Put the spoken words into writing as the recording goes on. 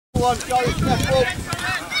Go on, Charlie, step up.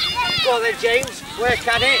 Go on then, James. Work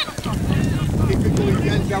at it. Keep it going,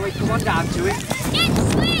 James. Joey, come on down to it.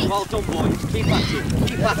 Well done, boys. Keep at it.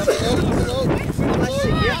 Keep at it. That's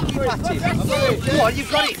it, yeah. Keep at it. Come on,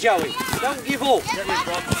 you've got it, Joey. Don't give up.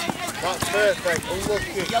 That's perfect.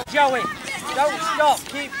 Unlucky. Joey, don't stop.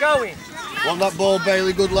 Keep going. Want that ball,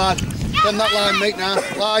 Bailey. Good lad. Send that line, mate, now.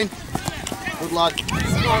 Line. Good lad.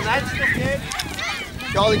 Come on then, stuck in.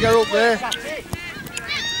 Charlie, get up there. That's it.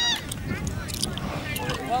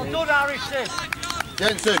 Well done, Harrison.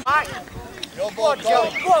 Jensen. Mike. Your Go ball, on,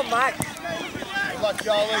 Joey. Go on, Mike. Good lad,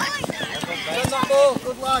 Charlie. Send that ball.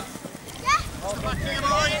 Good lad.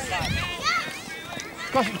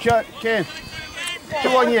 Cross it, Kane. Two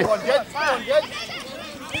on you. Go on, Jens. Go on, Jens.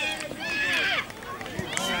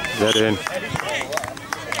 Dead in.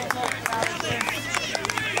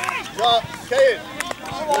 Right, Kane.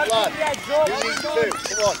 Good lad. You need two.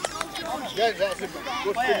 Come on. Jens, that's a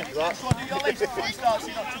good finish, that. I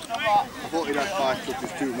thought he'd had 5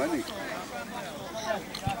 touches too many.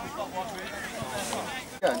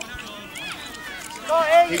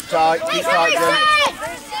 Keep tight, Jens.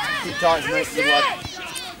 Keep tight, mate. Good lad.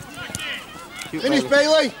 Finish,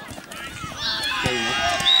 Bailey.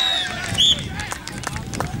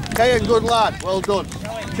 Kane, good lad. Well done.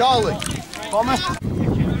 Charlie. Bomber.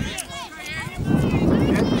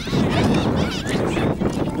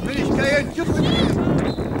 Finish, Kane. Just finish.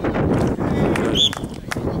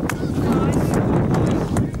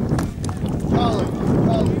 Charlie.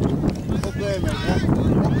 Up there, mate.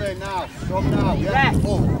 Yeah? Up there now. Stop now. Yeah. Left.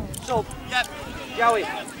 Up. Sub. Yep. Joey.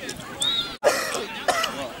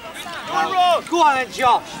 Go on then,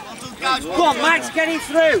 Josh. Go on, Max, get him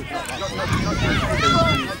through.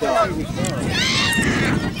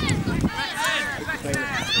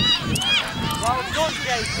 Well done,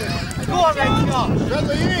 Jason. Go on then,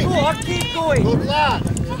 Josh. Go on, keep going. Good lad.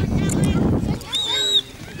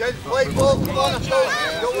 James, play ball. Come on, I told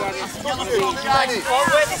you. Don't want these touches.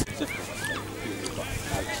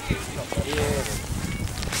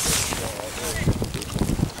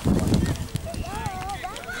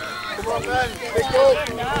 Come on, man. Pick up.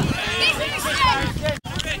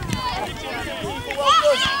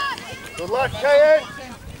 Good luck, Kane.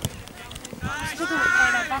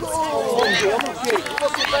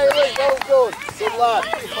 Lucky Bailey, well done. Good lad.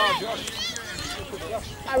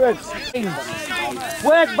 Aaron.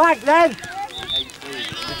 Work back then.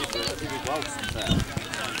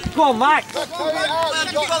 Go on, Max.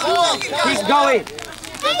 Keep going.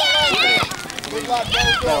 Good lad,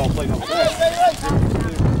 well done.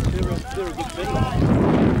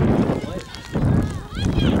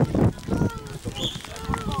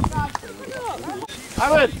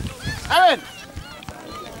 Aaron!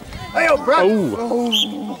 Hey, up, Brad! Oh!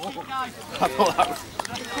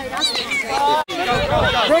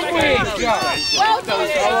 Front wing, Joe.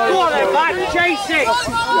 Go on then, Max, chase it.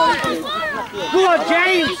 Go on,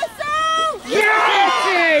 James.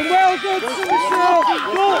 Yes! Well done, somersall.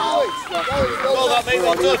 Good. Well done, mate,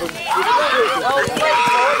 well done.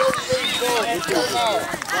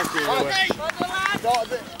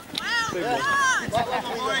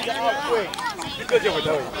 Good job,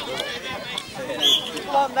 Joey.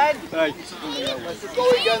 Come on then. Right. Let's go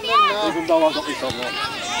again then now. Even though I've got this on there.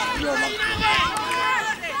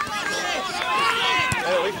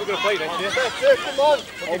 Hey, at least we're going to play next year. Come on.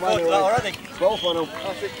 Looking forward to that already. Both on them.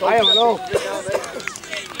 I haven't know.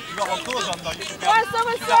 You've got one colours on though. You can Go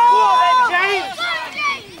on, James.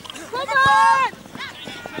 Come on!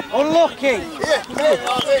 Unlucky. Yeah,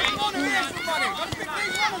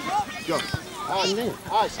 John. Hey? Come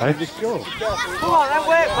on then,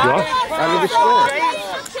 work back. How did they score?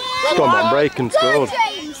 Come on, break and scored.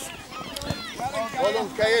 Well done,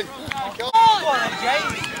 Kane. Go on then,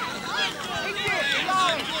 James.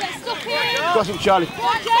 Cross it, Charlie. Come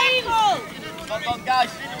on, James! Come on, guys.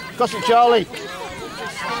 Cross it, Charlie.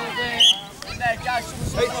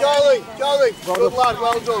 Hey, Charlie. Good lad,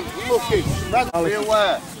 well done. Lucky. Be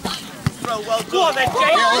aware. Go on then,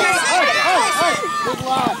 James. Good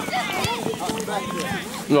lad.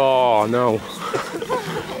 Oh, no.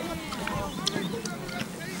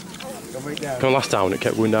 Come on, last time it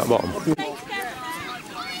kept going down bottom.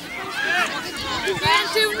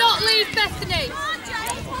 And do not leave Bethany.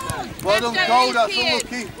 Well done, Cole. That's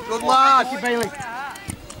unlucky. Good lad. Bailey.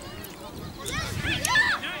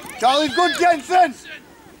 Charlie, good, Jensen.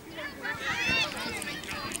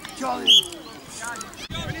 Charlie.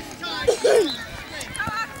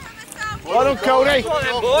 Well done, Cody. Go on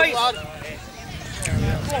then, boys.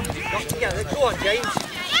 Got together. Go on, James.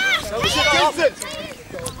 Jensen.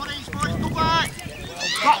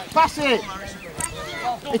 Pass it.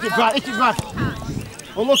 Hit it, Brad.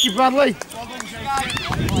 Unlucky, Bradley.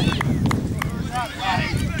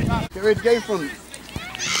 Get ready to game from.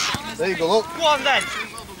 There you go, look. Go on then.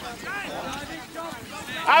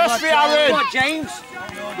 Alice, Aaron. Come on, James.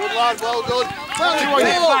 Good lad, well done.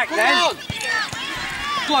 Get back then.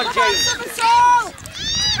 Go on, James.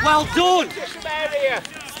 Well done.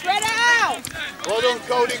 Spread out. Well done,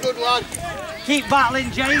 Cody, good lad. Keep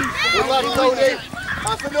battling, James. Good lad, Cody.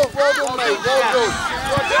 That's enough, well done, mate, well done.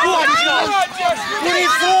 Go on, Josh. Put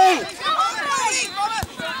it through.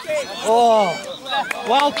 Oh,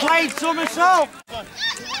 well played, Somersall.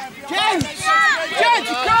 James,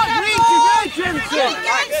 you can't reach him, eh, Jensen?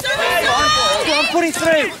 Go on, put it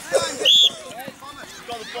through.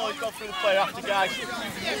 Got the ball, he's gone through the player after, guys.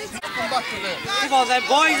 Come on then,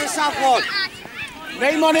 boys, let's have one.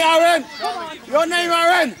 Name on it, Aaron. Your name,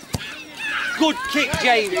 Aaron. Good kick,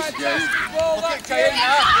 James. Look at Kane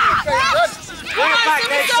now. Right back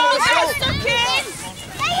there, Somersall.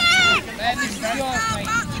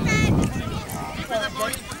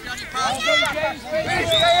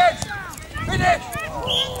 Finish!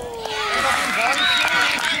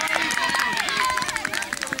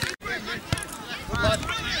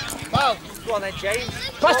 Wow. Go on then, James.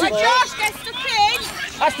 Pass it, Josh, get stuck in.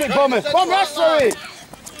 That's it, Bomber. Bomber, sorry.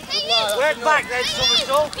 Work back then,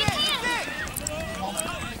 Somersall.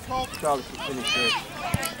 Charlie can finish first.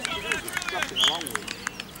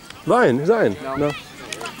 Ryan, is that in? No.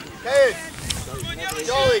 Kane.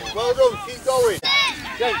 Jolly, well done, keep going.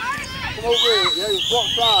 James, come over here, yeah, block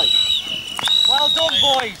side. Well done,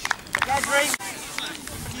 boys. Get ready.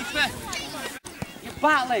 You're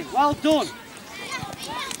battling. Well done.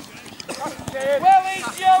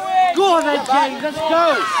 Go on then, James. Let's go.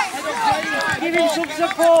 Give him some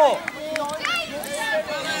support.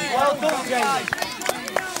 Well done, James.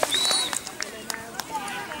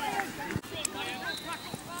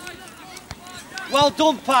 Well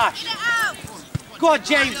done, Pash. Go on,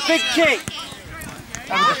 James. Big kick.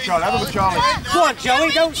 Have a go, Charlie. Have a go, Charlie. Go on,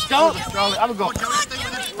 Joey. Don't stop. Charlie, have a go.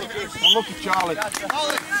 Unlucky, Charlie.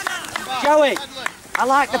 Joey, I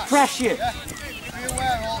like the pressure.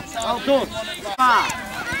 Well done.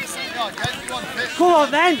 Come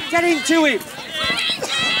on then, get into him.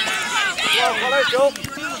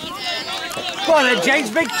 Go on then, James,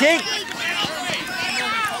 big kick.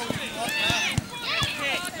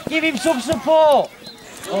 Give him some support.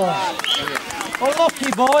 Oh,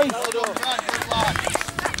 unlucky, boy.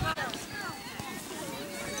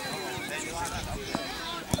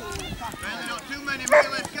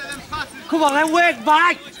 Come on then, work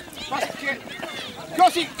back.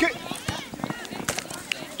 Cross it, kick.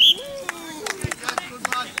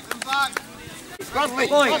 Bradley,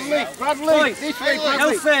 Boys. Bradley. Boys. This way, No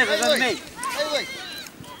Bradley. further than me. Haley.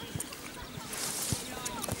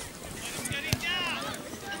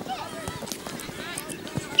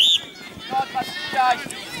 Kane.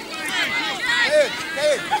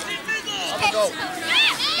 Have a go.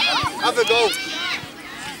 Have a go.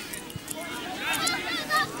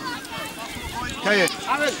 Kane.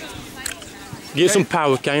 Get some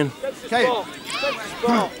power, Kane. Kane.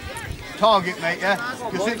 Target, mate, yeah?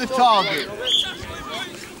 Just hit the target.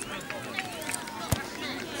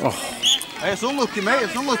 Oh. Hey, it's unlucky, mate.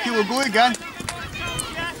 It's unlucky. We'll go again.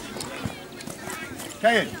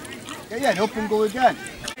 Kane. Get your head up and go again.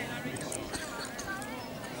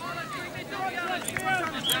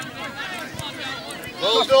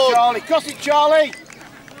 Well done. Charlie. Cross it, Charlie.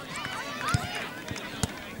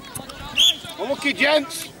 Unlucky,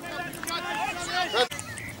 gents.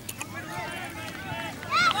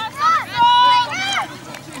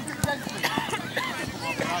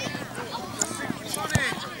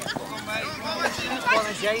 Go on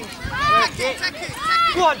then, James. Work it.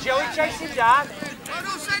 Go on, Joey, chase him down.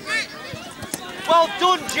 Well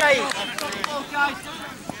done, James.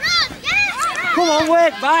 Come on,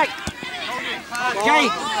 work back. Okay.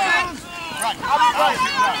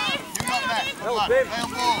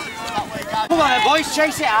 Come on then, boys,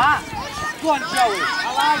 chase it out. Go on, Joey. I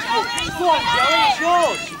like it. Go on, Joey, it's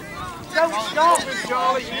yours. Don't stop.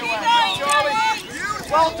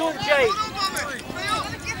 Well done, James.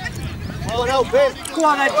 Well, help him. Go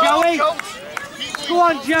on then, Joey. Go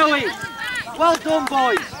on, Joey. Well done,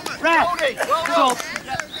 boys. Ref. Go.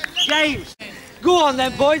 James. Go on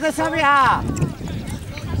then, boys. Let's have it out.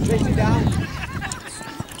 Chase it down.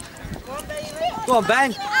 Go on,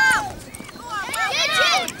 Ben.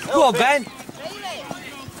 Go on, Ben.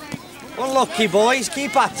 Unlucky, boys.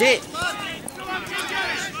 Keep at it.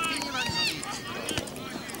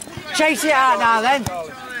 Chase it out now, then.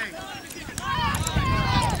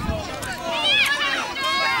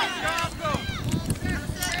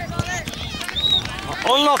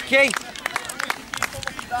 Unlucky.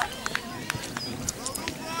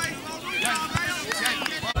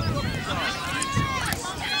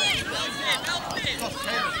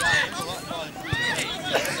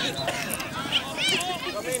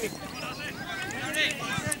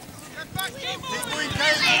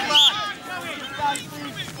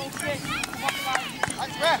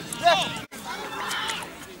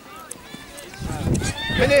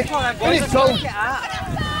 Finish zone.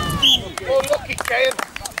 Oh, lucky, Kane.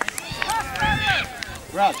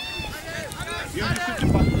 Brad, you just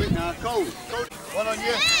sit back to it now. Cole, one on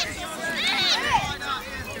you.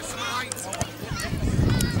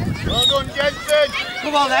 Well done, Jensen.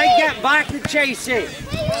 Come on then, get back and chase it.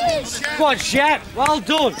 Come on, Shep. Well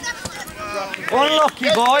done. Unlucky,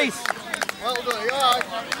 boys. Well done, you alright?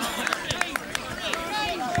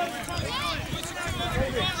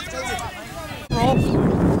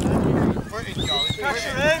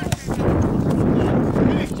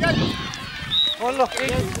 Unlucky.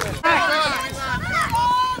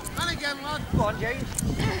 Come on, James.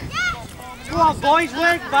 Come on, boys,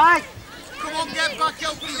 work back. Come on, get back,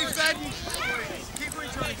 help him defend.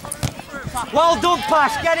 Well done,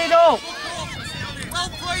 Pass. Get it up. Well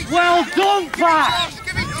played. Well done, Pass.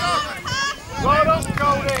 Give it Josh. Well done,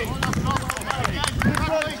 Cody.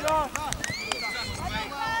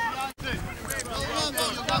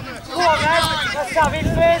 Come on, then. Let's have it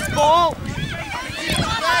first ball.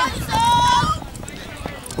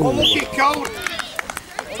 Unlucky, Cole.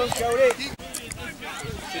 Well done, Cody.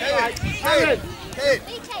 Kate.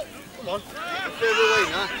 Come on. Further away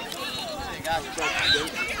now.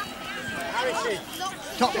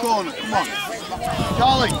 Top corner, come on.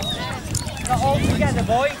 Charlie. All together,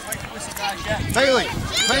 boys. Bailey,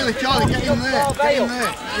 Charlie, get in there. Get in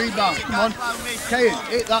there. Rebound, come on. Kate,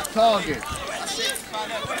 hit that target.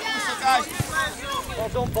 Well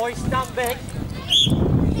done, boys. Stand big.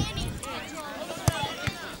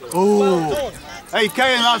 Oh. Hey,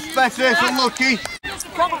 Kate, that's better. It's unlucky.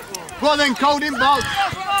 Go on then, Cody in box.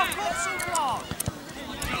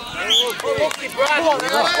 Unlucky, Brad. Come on,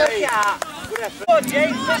 let's work it out. Come on,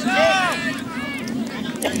 James. Let's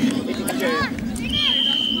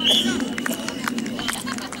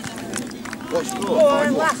What score?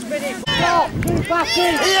 go. Last minute. Keep back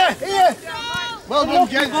in. Here. Well done,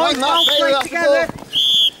 gents. Boys, well played together.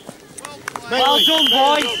 Well done,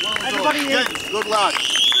 boys. Everybody in. Good lad.